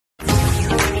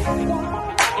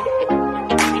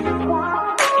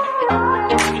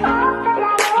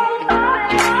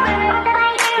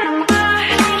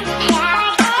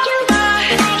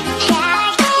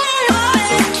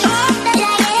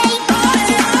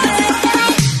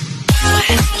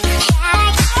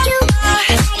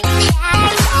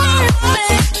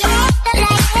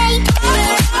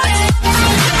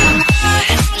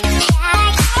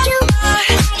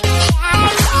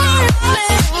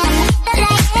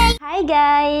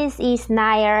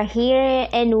Esnaira here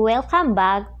and welcome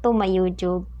back to my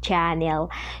YouTube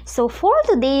channel. So for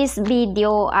today's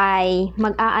video ay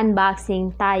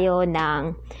mag-a-unboxing tayo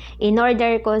ng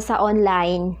in-order ko sa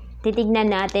online. Titignan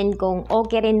natin kung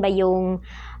okay rin ba yung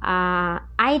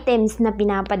items na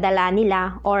pinapadala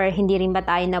nila or hindi rin ba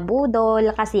tayo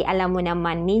nabudol, kasi alam mo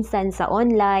naman minsan sa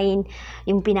online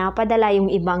yung pinapadala yung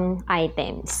ibang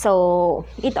items. So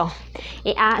ito,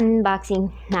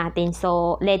 i-unboxing natin.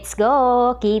 So let's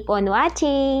go, keep on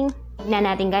watching. Tignan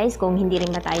natin guys kung hindi rin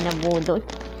ba tayo nabudol.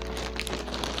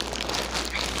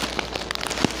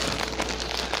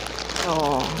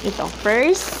 So ito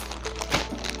first,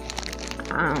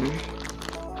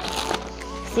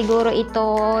 siguro ito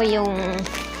yung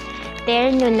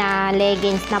terno na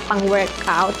leggings na pang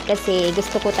workout, kasi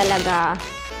gusto ko talaga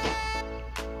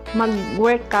mag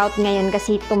workout ngayon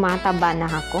kasi tumataba na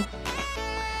ako.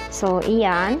 So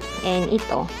iyan, and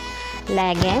ito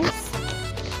leggings.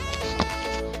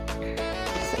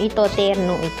 So ito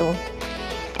terno ito,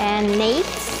 and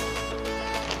next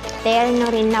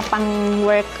terno rin na pang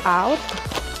workout.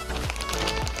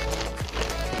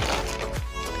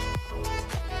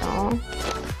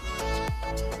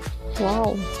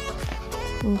 Wow,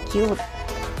 ang cute.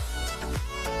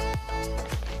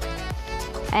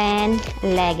 And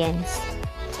leggings.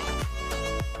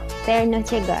 Terno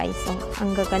siya guys. So,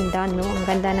 ang gaganda, no? Ang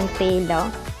ganda ng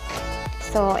tela.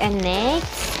 So, and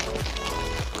next,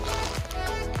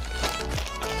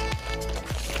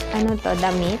 ano to?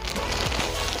 Damit?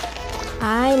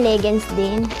 Ay, leggings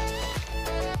din.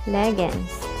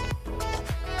 Leggings.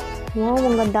 Wow,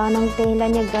 ang ganda ng tela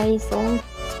niya guys. Oh.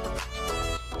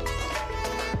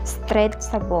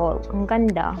 Stretchable. Ang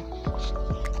ganda.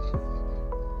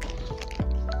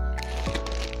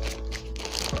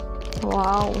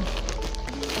 Wow.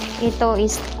 Ito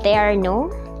is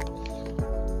terno.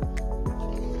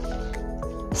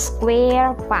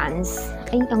 Square pants.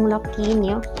 Ay, ang laki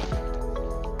niya.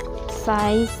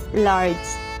 Size large.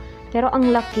 Pero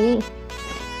ang laki.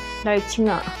 Large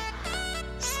nga.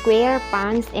 Square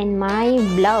pants and my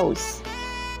blouse.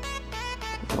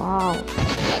 Wow.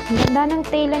 Ang ganda ng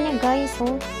tela niya guys,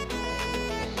 oh.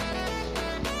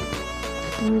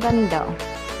 Ang ganda.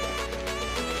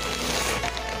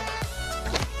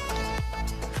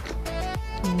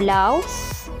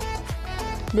 Blouse.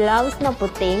 Blouse na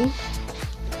puting.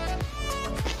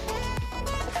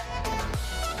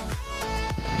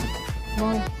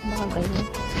 Wow, bagay.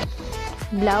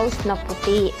 Blouse na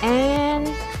puti.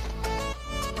 And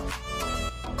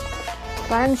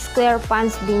parang square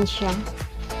pants din siya.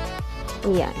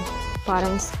 Ayan,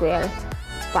 parang square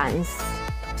pants.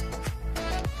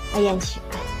 Ayan siya.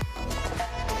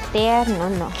 Terno,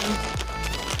 no.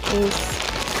 Is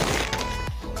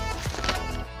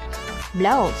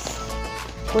blouse.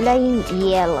 Kulay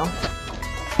yellow.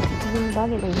 Yung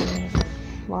bagay ba yun?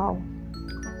 Wow.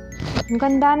 Ang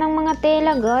ganda ng mga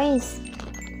tela, guys.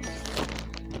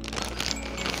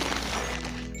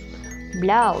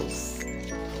 Blouse.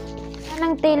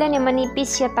 Ang tela niya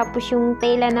manipis siya, tapos yung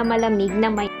tela na malamig na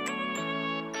may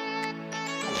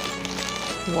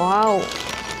wow,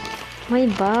 may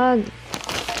bag.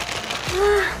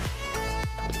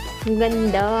 Ang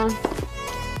ganda.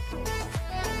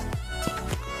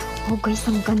 Oh guys,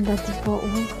 ang ganda diba?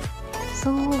 Oh,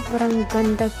 sobrang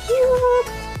ganda, cute.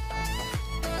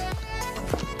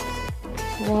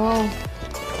 Wow.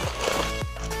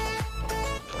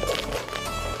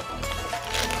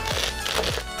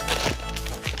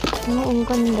 Oh, ang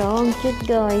ganda. Ang cute,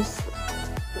 guys.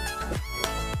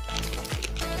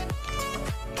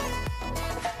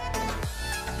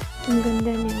 Ang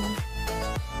ganda niya.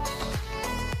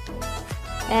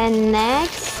 And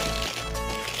next,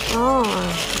 oh,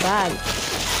 bag.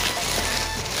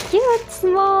 Cute,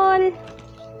 small.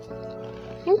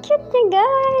 Ang cute niya,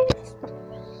 guys.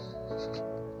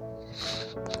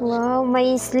 Wow,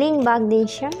 may sling bag din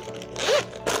siya.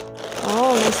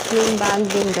 Oh, may sling bag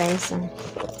din, guys.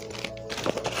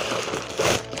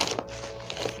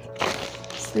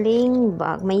 Sling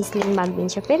bag. May sling bag din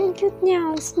siya. Pero cute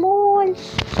niya. Small.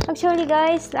 Actually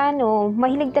guys,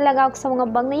 mahilig talaga ako sa mga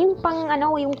bag na yung pang,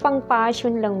 yung pang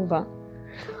fashion lang ba.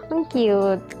 Ang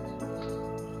cute.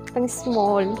 Pang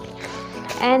small.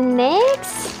 And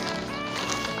next,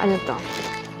 ano to?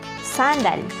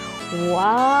 Sandal.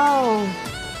 Wow!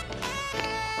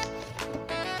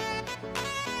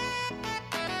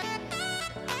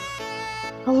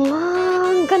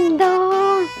 Allah, ang ganda!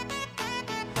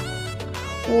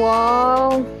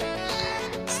 Wow!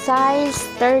 Size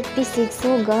 36.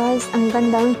 So guys, ang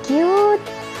ganda, ang cute!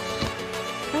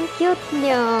 Ang cute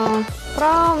niya.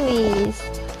 Promise.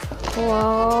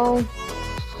 Wow!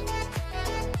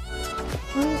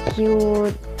 Ang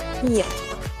cute. Yeah.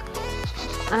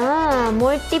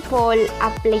 Multiple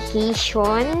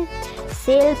application.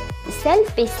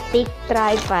 Selfie stick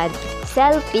tripod.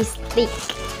 Selfie stick.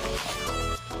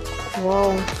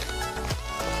 Wow.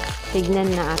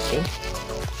 Tignan natin.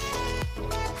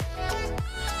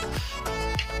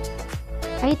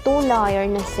 Ay, 2-layer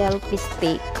na selfie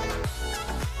stick.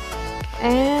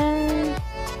 And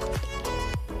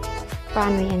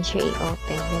paano yan siya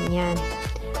i-open? Ganyan.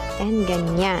 And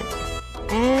ganyan.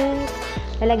 And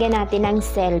lalagyan natin ang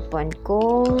cellphone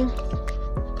kung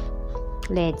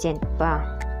legend pa.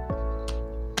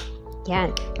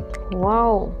 Yan.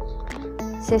 Wow.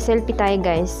 Se-selfie tayo,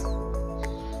 guys.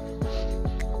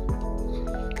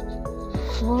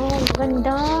 Wow,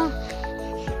 ganda.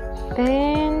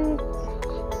 And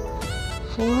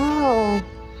wow.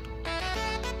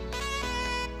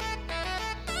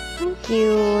 Ang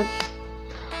cute.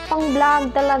 Pang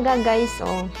vlog talaga, guys,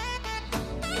 oh.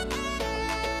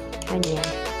 Ganyan.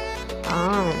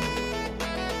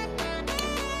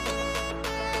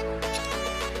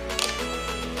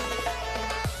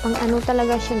 Pang ano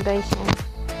talaga siya, guys, oh.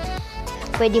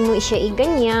 Pwede mo siya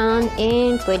i-ganyan,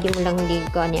 and pwede mo lang di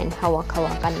ganyan,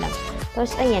 hawak-hawakan lang.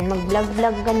 Tapos, ayan,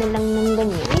 mag-vlog-vlog ka na lang ng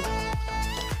ganyan.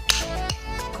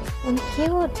 Ang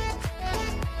cute.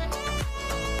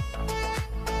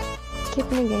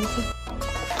 Cute na, guys.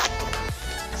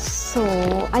 So,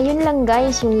 ayun lang,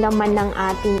 guys, yung laman ng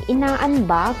ating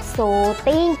ina-unbox. So,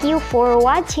 thank you for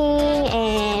watching,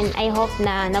 and I hope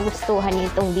na nagustuhan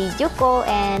niyo itong video ko,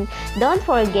 and don't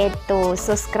forget to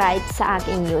subscribe sa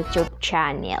aking YouTube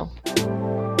channel.